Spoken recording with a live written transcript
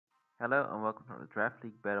Hello and welcome to the Draft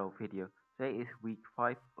League Battle video. Today is week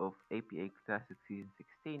 5 of APA Classic Season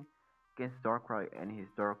 16 against Darkrai and his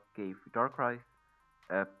Dark Cave Darkrai,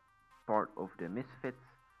 uh, part of the Misfits,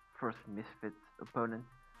 first Misfits opponent.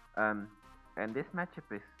 Um, and this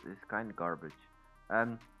matchup is kind of garbage.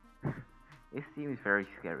 Um, his team is very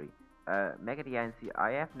scary. Mega Diancie, I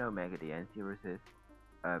have no Mega Diancie resist.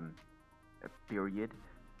 Um, period.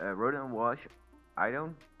 Rodent Wash, I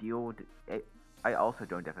don't deal with. I also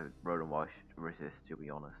don't have a Rodent Wash resist, to be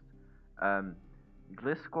honest. Um,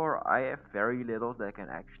 Gliscor, I have very little that can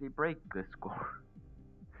actually break Gliscor,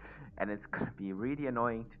 and it's gonna be really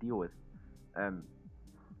annoying to deal with. Um,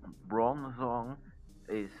 Bronzong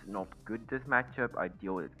is not good this matchup. I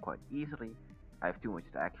deal with it quite easily. I have too much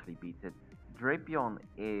to actually beat it. Drapion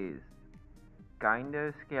is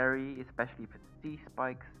kinda scary, especially if it's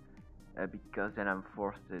T-Spikes, because then I'm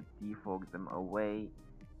forced to defog them away,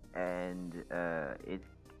 and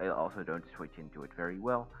I also don't switch into it very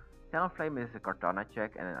well. Talonflame is a Kartana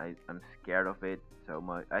check, and I'm scared of it so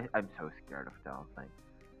much. I'm so scared of Talonflame.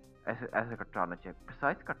 As a Kartana check,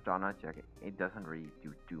 besides Kartana check, it doesn't really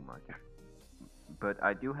do too much. But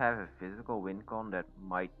I do have a physical win con that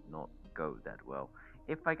might not go that well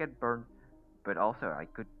if I get burned. But also I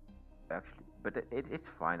could actually, but it's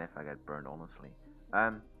fine if I get burned, honestly.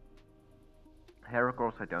 Um,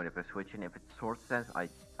 Heracross I don't have a switch in. If it's Sword Stance,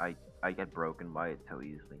 I get broken by it so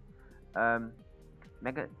easily. Um,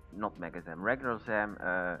 not Mega Zam, regular Zam,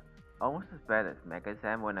 almost as bad as Mega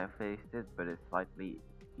Zam when I faced it, but it's slightly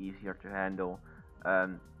easier to handle.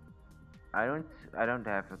 Um, I don't I don't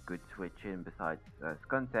have a good switch in besides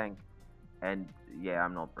Skuntank, and yeah,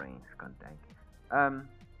 I'm not bringing Skuntank. Um,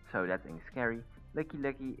 so that thing's scary. Lucky,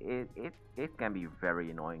 it can be very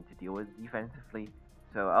annoying to deal with defensively.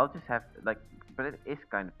 So I'll just have like, but it is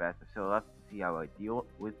kind of passive. So I'll have to see how I deal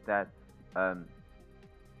with that. Um,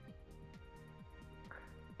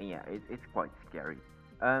 and yeah, it's quite scary.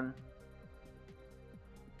 Um,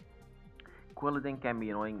 Quilladin can be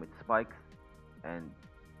annoying with spikes and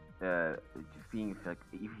just being like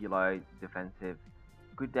EVLI defensive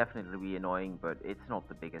could definitely be annoying, but it's not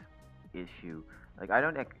the biggest issue. Like I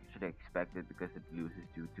don't actually expect it because it loses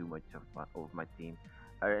to too much of my team.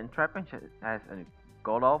 And Trapinch has a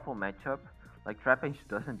god awful matchup. Like Trapinch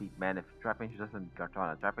doesn't beat Manif, Trapinch doesn't beat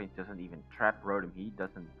Kartana, Trapinch doesn't even trap Rotom. He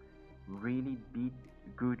doesn't really beat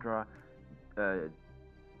Gudra, uh,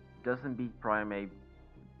 doesn't beat Primeape,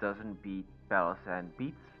 doesn't beat Palossand,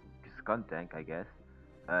 beats Skuntank, I guess.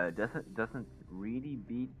 Doesn't really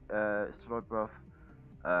beat Slowbruff.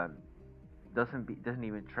 Um, doesn't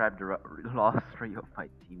even trap the last three of my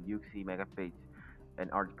team. Yuxi, Megapage,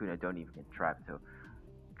 and Articuno don't even get trapped, so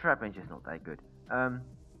trap range is not that good.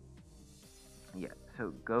 Yeah.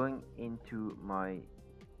 So going into my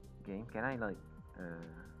game, can I like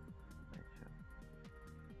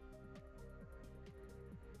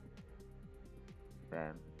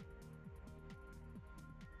bam?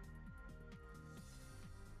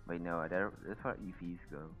 Wait, no, that's where EVs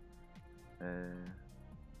go. Uh,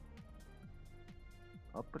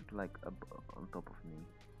 I'll put like on top of me.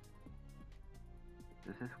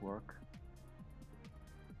 Does this work?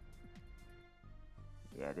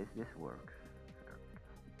 Yeah, this works.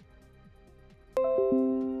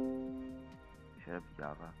 Shut up,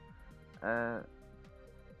 Java. Uh,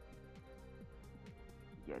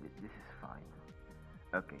 yeah, this is fine.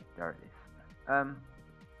 Okay, there it is.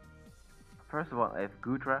 First of all, I have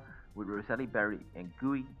Gudra with Roselli Berry and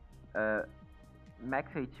Gooey. Uh,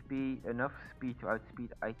 Max HP, enough speed to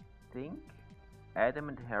outspeed, I think.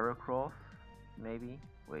 Adamant Heracross, maybe.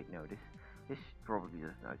 Wait, no, this probably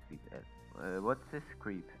doesn't outspeed Ed. What's this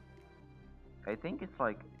creep? I think it's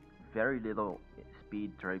like very little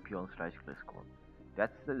speed Drapion slash Gliscor.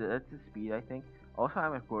 That's the speed I think. Also,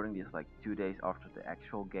 I'm recording this like 2 days after the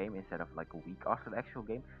actual game instead of like a week after the actual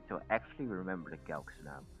game, so I actually remember the calcs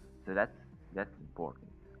now. So that's important.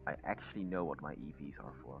 I actually know what my EVs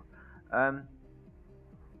are for. Um,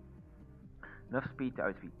 enough speed to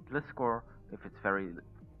outspeed Gliscor if it's very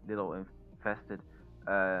little infested.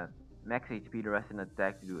 Max HP, the rest in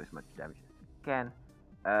attack to do as much damage as it can.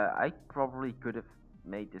 I probably could have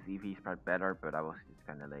made this EV sprite better, but I was just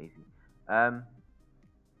kind of lazy. Um,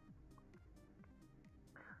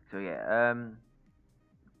 so yeah,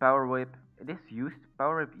 Power Whip.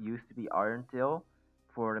 Power Whip used to be Iron Tail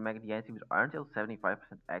for the Mega Diancie, but Iron Tail is 75%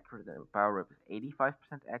 accurate and Power Whip is 85%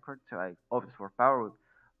 accurate. So I opted for Power Whip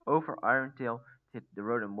over Iron Tail to hit the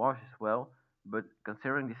Rotom Wash as well. But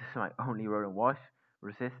considering this is my only Rotom Wash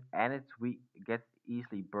resist and it's weak, it gets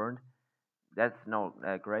easily burned. That's not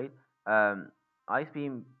great. Ice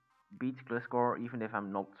Beam beats Gliscor, even if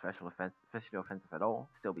I'm not specially offensive at all,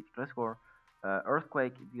 still beats Gliscor.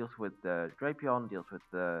 Earthquake deals with the Drapion, deals with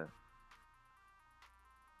the...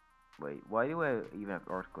 Wait, why do I even have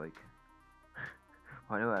Earthquake?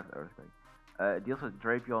 Why do I have Earthquake? Deals with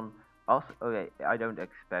Drapion. Also, okay, I don't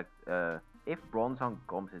expect... if Bronzong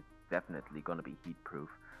comes, it's definitely gonna be heat proof.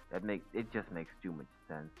 It just makes too much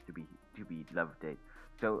sense to be levitate.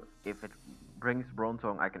 So if it brings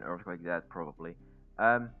Bronzong, I can Earthquake that probably.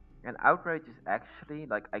 And Outrage is actually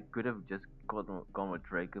like I could have just gone with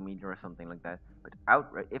Draco Meteor or something like that. But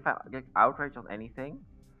Outrage, if I get Outrage on anything,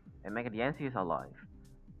 and Mega Diancie is alive,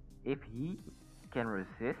 if he can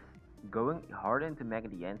resist going hard into Mega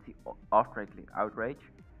Diancie after I click Outrage,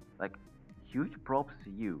 like huge props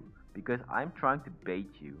to you because I'm trying to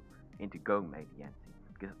bait you into going Mega Diancie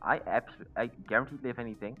because I guaranteed if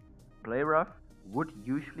anything, Play Rough would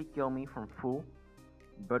usually kill me from full,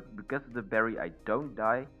 but because of the berry I don't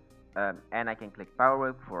die, and I can click Power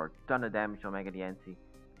Whip for a ton of damage on Mega Diancie,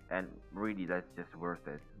 and really that's just worth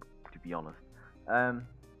it, to be honest. Um,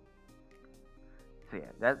 so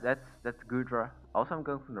yeah, that's Gudra. Also, I'm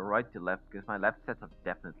going from the right to left because my left sets are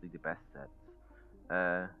definitely the best sets.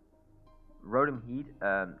 Uh, Rotom Heat,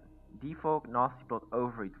 Defog, Nasty Plot,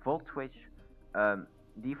 Overeat, Volt Switch.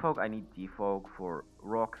 Defog, I need Defog for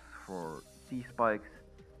rocks, for Sea Spikes,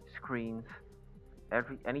 screens,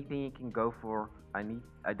 anything he can go for.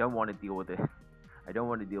 I don't want to deal with it. I don't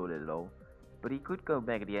want to deal with it at all. But he could go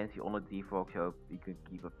Mega Diancie on a Defog, so he could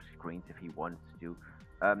keep up screens if he wants to.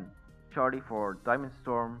 Charlie for Diamond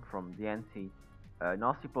Storm from Diancie.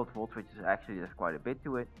 Nasty Plot Volt Switch is actually there's quite a bit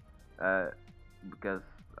to it. Because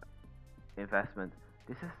investment.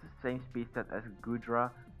 This is the same speed set as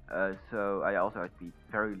Gudra, so I also have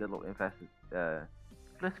very little invested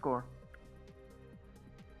Gliscor.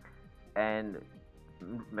 And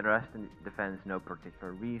the rest in defense, no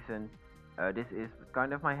particular reason. This is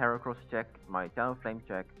kind of my Heracross check, my Talonflame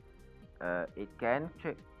check. It can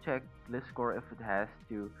check Gliscor if it has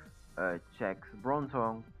to, checks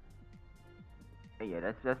Bronzong.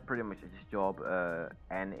 Yeah, that's pretty much its job,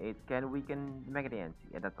 and it can weaken Mega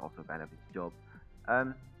Diancie, and that's also kind of its job.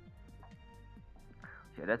 So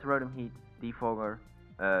yeah, that's Rotom Heat, Defogger,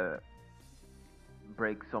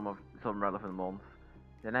 break some relevant mons.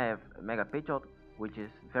 Then I have Mega Pidgeot, which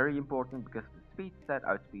is very important because the speed set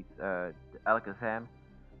outspeeds the Alakazam.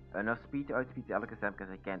 Enough speed to outspeed the Alakazam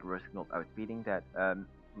because I can't risk not outspeeding that.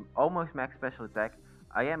 Almost max special attack.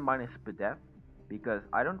 I am minus Spadef because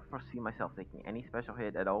I don't foresee myself taking any special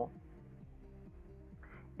hit at all.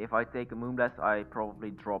 If I take a Moonblast, I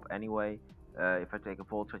probably drop anyway. If I take a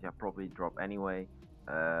Volt Switch, I probably drop anyway.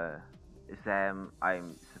 Zam,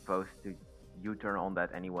 I'm supposed to U-turn on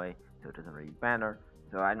that anyway, so it doesn't really matter.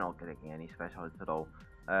 So I'm not taking any special hits at all.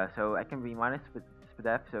 So I can be minus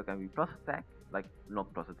Spadef, so it can be plus attack, like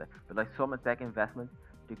not plus attack, but like some attack investment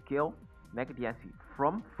to kill Mega Diancie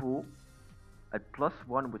from full at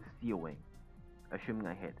 +1 with Steel Wing, assuming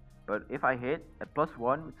I hit. But if I hit at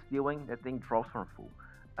 +1 with Steel Wing, that thing drops from full.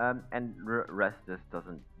 And rest just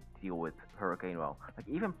doesn't deal with Hurricane well. Like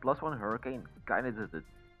even +1 Hurricane kind of does a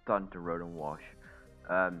ton to Rotom Wash.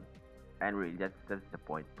 And really that's the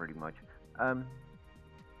point pretty much. And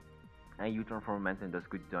U-turn for momentum does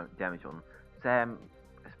good damage on Sam,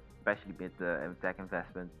 especially with the attack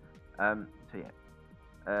investment. So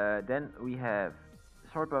yeah. Then we have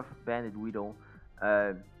Sword Buff, Bandit Weedle,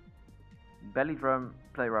 Belly Drum,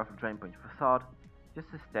 Play Rough, Drain Punch, Facade. Just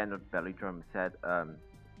a standard Belly Drum set.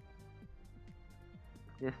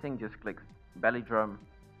 This thing just clicks Belly Drum,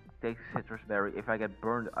 takes Citrus Berry. If I get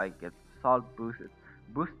burned, I get Facade boosted.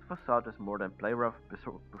 Boost Facade is more than Play Rough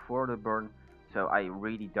before the burn, so I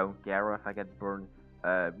really don't care if I get burned.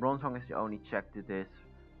 Bronzong is the only check to this,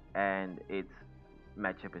 and its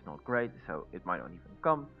matchup is not great, so it might not even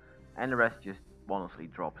come. And the rest just honestly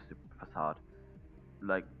drops the Facade.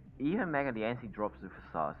 Like, even Mega Diancie drops the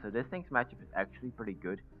Facade, so this thing's matchup is actually pretty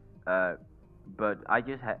good. But I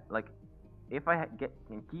just had, like, if I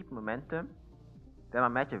can keep momentum, then my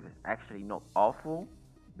matchup is actually not awful.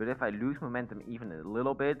 But if I lose momentum even a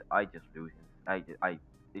little bit, I just lose.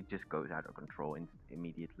 It just goes out of control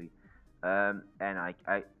immediately. And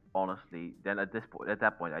I honestly, then at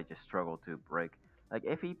that point, I just struggle to break. Like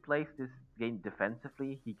if he plays this game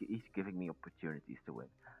defensively, he's giving me opportunities to win,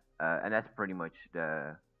 and that's pretty much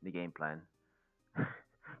the game plan.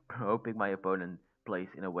 Hoping my opponent plays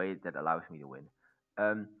in a way that allows me to win.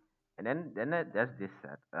 Um, and then there's this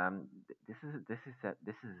set. This is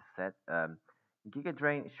a set. Giga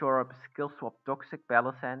Drain, Shore Up, Skill Swap, Toxic,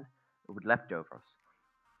 Palossand with leftovers.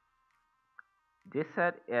 This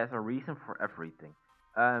set has a reason for everything.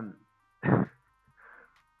 Um,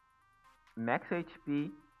 max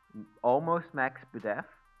HP, almost max BDF,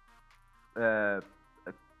 a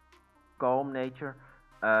calm nature.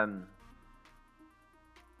 Um,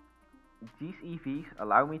 these EVs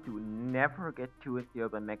allow me to never get too into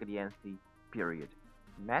by Mega DNC, period.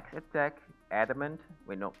 Max attack, adamant,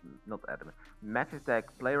 wait, not adamant. Max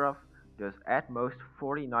attack, play rough, does at most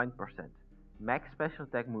 49%. Max special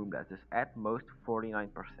attack, Moonblast, does at most 49%.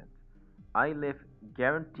 I live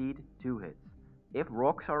guaranteed 2 hits. If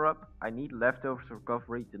rocks are up, I need leftovers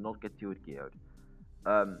recovery to not get too KO'd.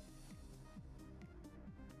 Um,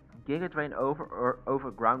 Giga Drain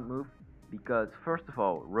over ground move because first of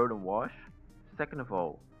all, Road and Wash. Second of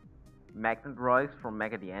all, Magnet Rise from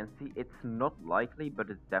Mega DNC. It's not likely, but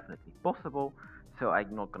it's definitely possible. So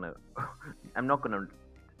I'm not gonna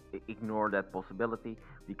ignore that possibility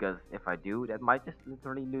because if I do, that might just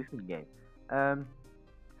literally lose me the game. Um,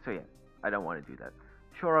 so yeah, I don't want to do that.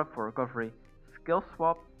 Shore up for recovery. Skill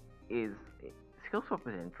swap is skill swap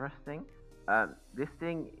is interesting. This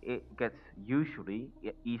thing it gets usually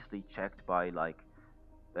easily checked by like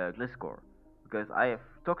Gliscor because I have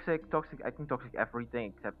toxic. I can toxic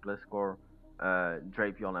everything except Gliscor,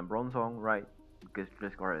 Drapion, and Bronzong, right? Because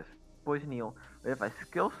Gliscor has Poison Heal. But if I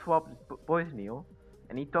skill swap Poison Heal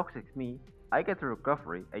and he toxics me, I get the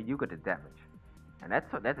recovery and you get the damage, and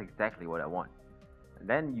that's exactly what I want. And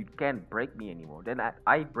then you can't break me anymore. Then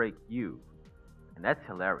I break you, and that's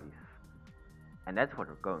hilarious. And that's what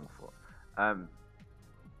we're going for. Um,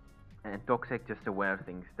 and toxic just to wear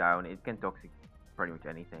things down. It can toxic pretty much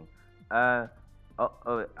anything. I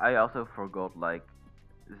also forgot like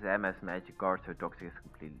Zam has magic card, so toxic is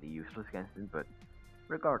completely useless against it. But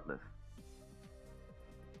regardless,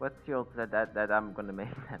 what's your that I'm gonna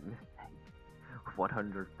make that mistake?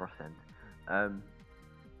 100%. Um,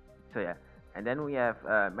 so yeah, and then we have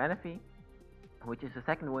Manaphy, which is the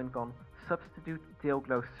second win con. Substitute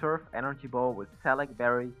Tailglow Surf Energy Ball with Salic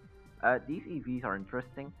Berry. These EVs are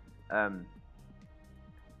interesting.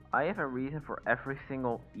 I have a reason for every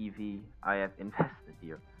single EV I have invested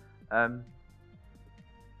here. Um,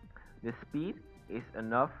 the speed is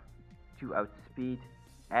enough to outspeed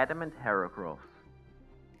Adamant Heracross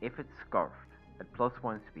if it's scarfed at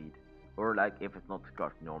 +1 speed, or like if it's not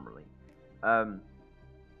scarfed normally. Um,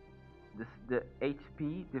 the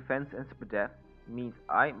HP, defense, and speed means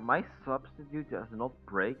my substitute does not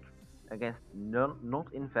break against not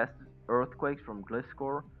invested earthquakes from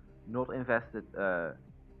Gliscor, not invested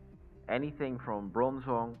anything from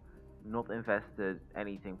Bronzong, not invested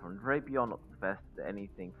anything from Drapion, not invested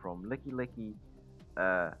anything from Licky Licky.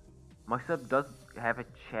 My sub does have a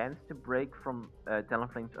chance to break from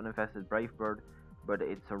Talonflame's uninvested Brave Bird, but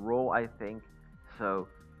it's a roll I think, so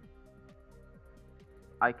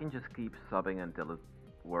I can just keep subbing until it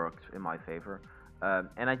works in my favor.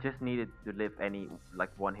 And I just needed to live any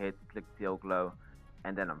like one hit, click Tail Glow,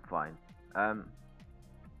 and then I'm fine.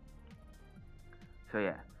 So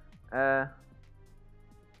yeah,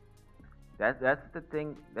 that's the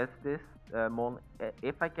thing. That's this mon.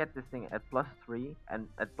 If I get this thing at +3 and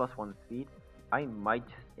at +1 speed, I might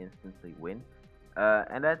just instantly win.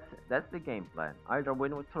 And that's the game plan. Either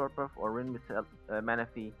win with Slurpuff or win with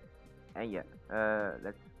Manaphy. And yeah,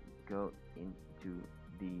 let's go into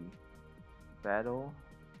the battle.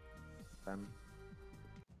 Bam,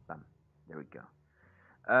 bam. There we go.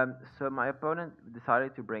 So my opponent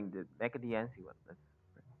decided to bring the Mega DNC. What?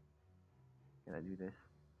 Can I do this?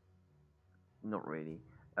 Not really.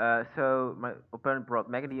 So my opponent brought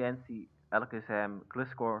Mega DNC, Alakazam,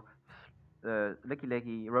 Gliscor, Licky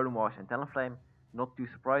Licky, Rotom Wash, and Talonflame. Not too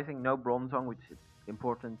surprising. No Bronzong, which is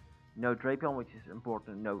important. No Drapion, which is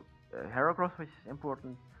important. No Heracross, which is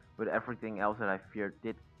important. But everything else that I feared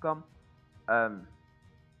did come. So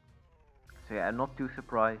yeah, I'm not too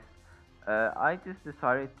surprised. I just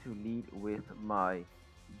decided to lead with my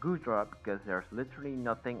Goodra because there's literally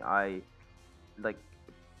nothing I like.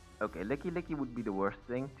 Okay, Licky Licky would be the worst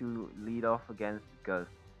thing to lead off against because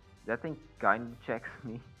that thing kind of checks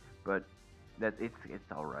me, but that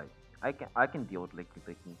it's all right. I can deal with Licky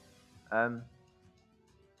Licky.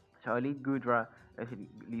 So I lead Goodra as he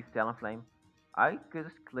leads Talonflame. I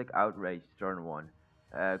just click Outrage turn 1.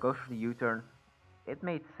 Goes for the U-turn. It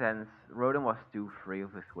made sense. Rotom was too free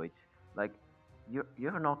of a switch. Like,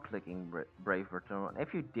 you're not clicking Brave for turn 1.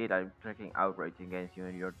 If you did, I'm clicking Outrage against you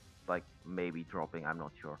and you're like maybe dropping, I'm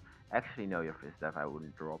not sure. Actually, no, your fist stuff I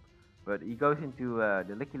wouldn't drop. But he goes into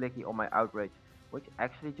the Licky Licky on my Outrage, which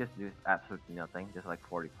actually just does absolutely nothing, just like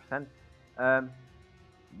 40%.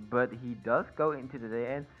 But he does go into the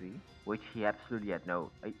DNC, which he absolutely had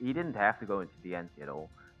no. He didn't have to go into the DNC at all,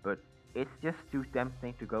 but it's just too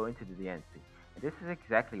tempting to go into the DNC. And this is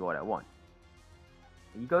exactly what I want.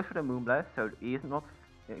 He goes for the Moonblast, so he is not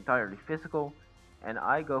entirely physical, and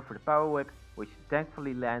I go for the Power Whip, which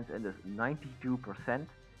thankfully lands and does 92%.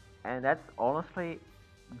 And that's honestly,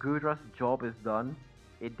 Gudra's job is done.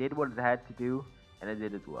 It did what it had to do, and it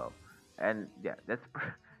did it well. And yeah, that's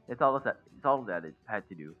all that it's all that it had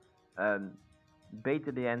to do. Um, Bait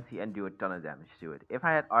to the NC and do a ton of damage to it. If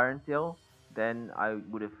I had Iron Tail, then I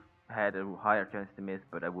would have had a higher chance to miss,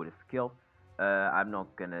 but I would have killed. I'm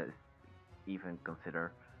not gonna even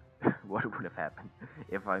consider what would have happened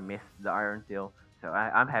if I missed the Iron Tail. So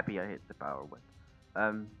I'm happy I hit the Power Whip.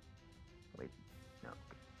 Um, wait, no,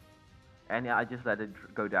 okay. And yeah, I just let it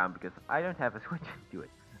go down because I don't have a switch to it.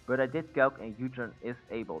 But I did calc, and U-turn is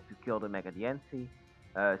able to kill the Mega DNC.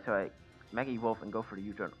 So I Mega Evolve and go for the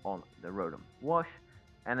U-turn on the Rotom Wash.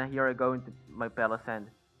 And then here I go into my Palossand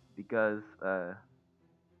because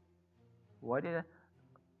why did I?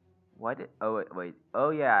 Why did? Oh wait. Oh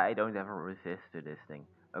yeah, I don't have a resist to this thing.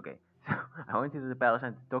 Okay, so I went into the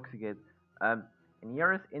Palossand to Toxicate. Um, and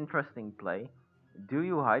here is interesting play. Do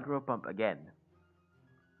you Hydro Pump again?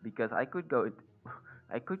 Because I could go.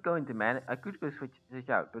 I could go into man. I could go switch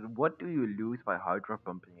out. But what do you lose by Hydro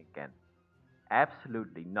Pumping again?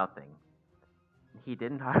 Absolutely nothing. He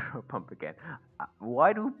didn't Hydro Pump again.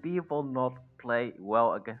 Why do people not play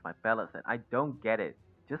well against my Palossand? I don't get it.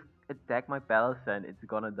 Just attack my Palossand, it's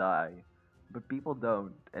gonna die. But people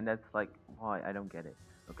don't, and that's like, why? I don't get it.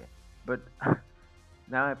 Okay. But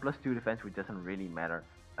now I have +2 defense, which doesn't really matter.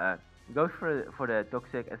 He goes for the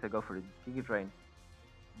Toxic as I go for the Giga Drain.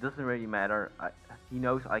 Doesn't really matter. He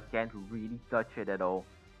knows I can't really touch it at all.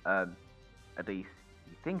 At least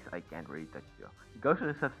he thinks I can't really touch it. He goes for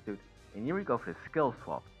the Substitute. And here we go for the skill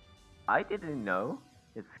swap. I didn't know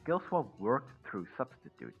that skill swap worked through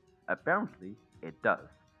substitute. Apparently, it does.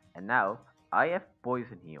 And now, I have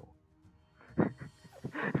Poison Heal.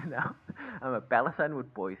 Now, I'm a Palossand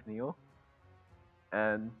with Poison Heal.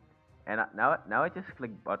 And now I just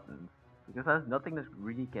click buttons. Because there's nothing that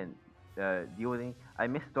really can deal with it. I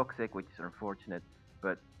missed Toxic, which is unfortunate.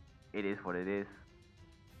 But it is what it is.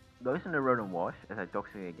 Goes in the Rotom Wash, as I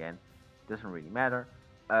Toxic again. Doesn't really matter.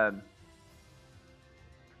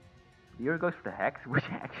 Here goes for the Hex, which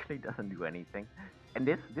actually doesn't do anything. And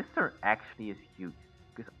this turn actually is huge.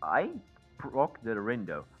 Because I proc the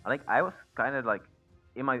Rindo. Like, I was kind of like,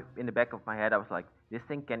 in the back of my head, I was like, this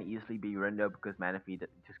thing can easily be Rindo because Manaphy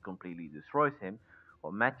just completely destroys him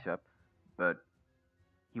or matchup. But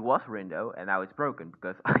he was Rindo, and now it's broken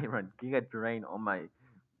because I run Giga Drain on my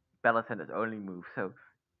Palossand as only move. So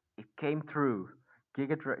it came through.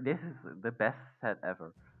 This is the best set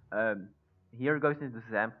ever. Um, Here goes into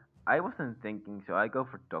Sam. I wasn't thinking, so I go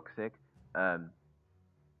for Toxic.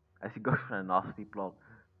 As he goes for a nasty plot.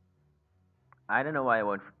 I don't know why I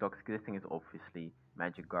went for Toxic. This thing is obviously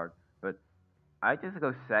Magic Guard, but I just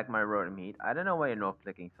go sack my Rotom Heat. I don't know why you're not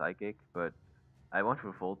clicking Psychic, but I went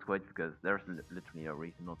for Volt Switch because there's literally no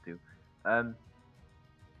reason not to.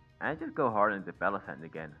 I just go hard into Palossand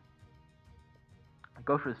again.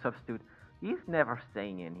 Go for the Substitute. He's never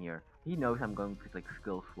staying in here. He knows I'm going to click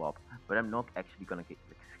Skill Swap, but I'm not actually gonna click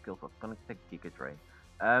Skill Swap. I'm gonna click Giga Drain.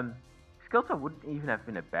 Skill Swap wouldn't even have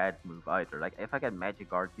been a bad move either. Like if I get Magic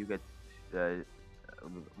Guard, you get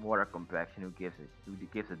Water Compaction. Who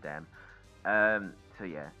gives a damn? So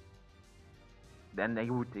yeah. Then they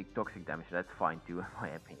would take toxic damage. So that's fine too, in my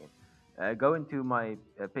opinion. Go into my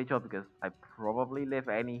Pidgeot because I probably live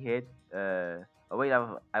any hit. Oh wait,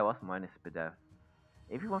 I was minus Pidef.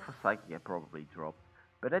 If he went for Psychic, I probably dropped.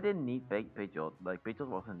 But I didn't need Pidgeot. Like, Pidgeot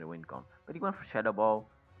wasn't the win con. But he went for Shadow Ball.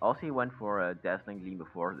 Also, he went for Dazzling Gleam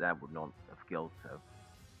before. That would not have killed, so...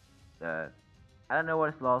 I don't know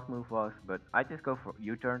what his last move was, but I just go for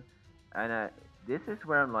U-turn. And this is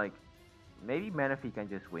where I'm like... Maybe Manaphy can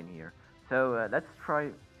just win here. So, let's try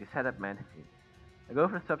to set up Manaphy. I go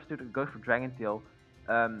for the Substitute, I go for Dragon Tail.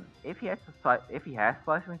 If he has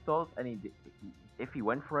Slicing Stalls, and if he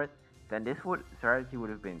went for it, then this strategy would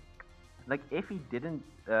have been like if he didn't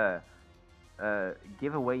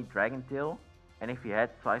give away Dragon Tail, and if he had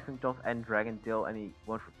Slicing Toss and Dragon Tail, and he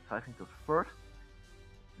went for Slicing Toss first,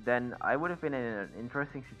 then I would have been in an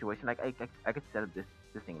interesting situation. Like I could set up this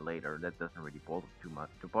thing later. That doesn't really bother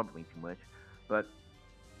me too much, but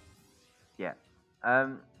yeah.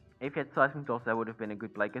 If he had Seismic Toss, that would have been a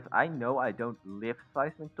good play. Because I know I don't live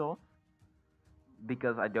Seismic Toss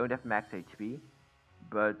because I don't have max HP,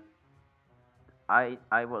 but I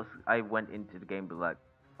went into the game like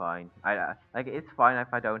fine. Like it's fine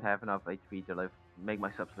if I don't have enough HP to like make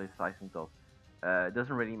my subs live Seismic Toss. It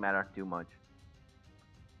doesn't really matter too much.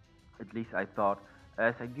 At least I thought.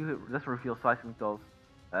 As I do just reveal Seismic Toss,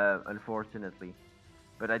 unfortunately,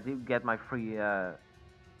 but I do get my free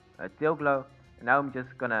Tail Glow, and now I'm just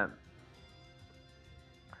gonna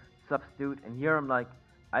substitute, and here I'm like,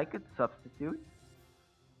 I could substitute,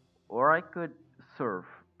 or I could serve,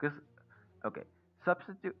 cause okay,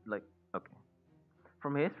 substitute like okay.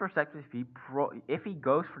 From his perspective, if he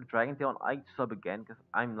goes for Dragon Tail, I sub again, cause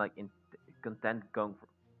I'm like content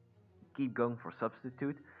keep going for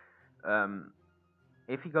substitute. Um,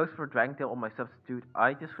 if he goes for Dragon Tail on my substitute,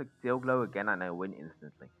 I just click Tail Glow again and I win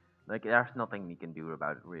instantly. Like there's nothing he can do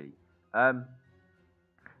about it really. Um,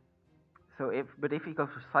 but if he goes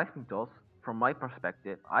for Seismic Toss, from my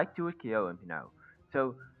perspective, I 2 KO him now.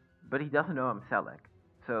 So, but he doesn't know I'm Select.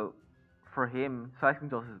 So, for him, Seismic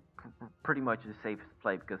Toss is pretty much the safest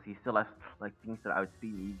play because he still has like things that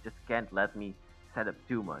outspeed me. He just can't let me set up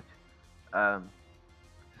too much. Um,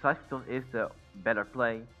 Seismic Toss is the better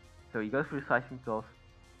play. So he goes for the Seismic Toss,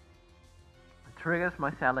 triggers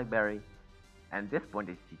my Select Berry, and this point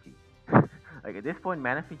is GG. Like at this point,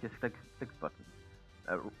 Manaphy just clicks buttons.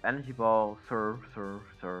 Energy Ball, serve, serve,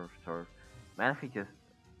 serve, serve. Manaphy just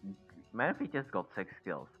Manaphy just got 6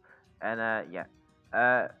 kills, and yeah,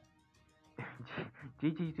 uh,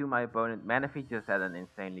 GG to my opponent. Manaphy just had an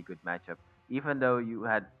insanely good matchup. Even though you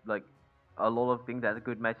had like a lot of things that are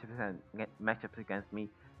good matchups against me,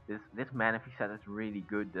 this Manaphy set is really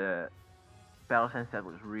good. Palossand set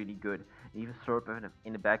was really good. Even Sword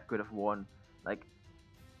in the back could have won. Like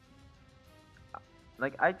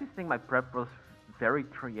I just think my prep was very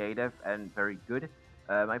creative and very good.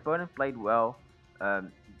 My opponent played well,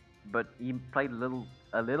 um, but he played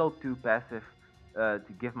a little too passive to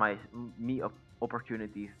give me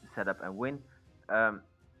opportunities to set up and win. Um,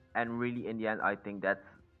 and really, in the end, I think that's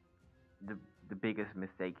the the biggest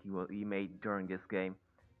mistake he made during this game.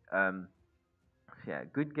 Um, so yeah,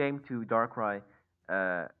 good game to Darkrai.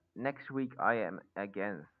 Next week I am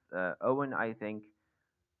against Owen. I think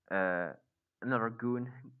uh, another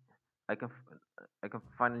goon. I can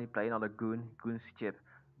finally play another goon's chip.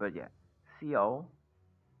 But yeah, see y'all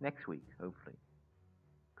next week, hopefully.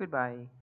 Goodbye.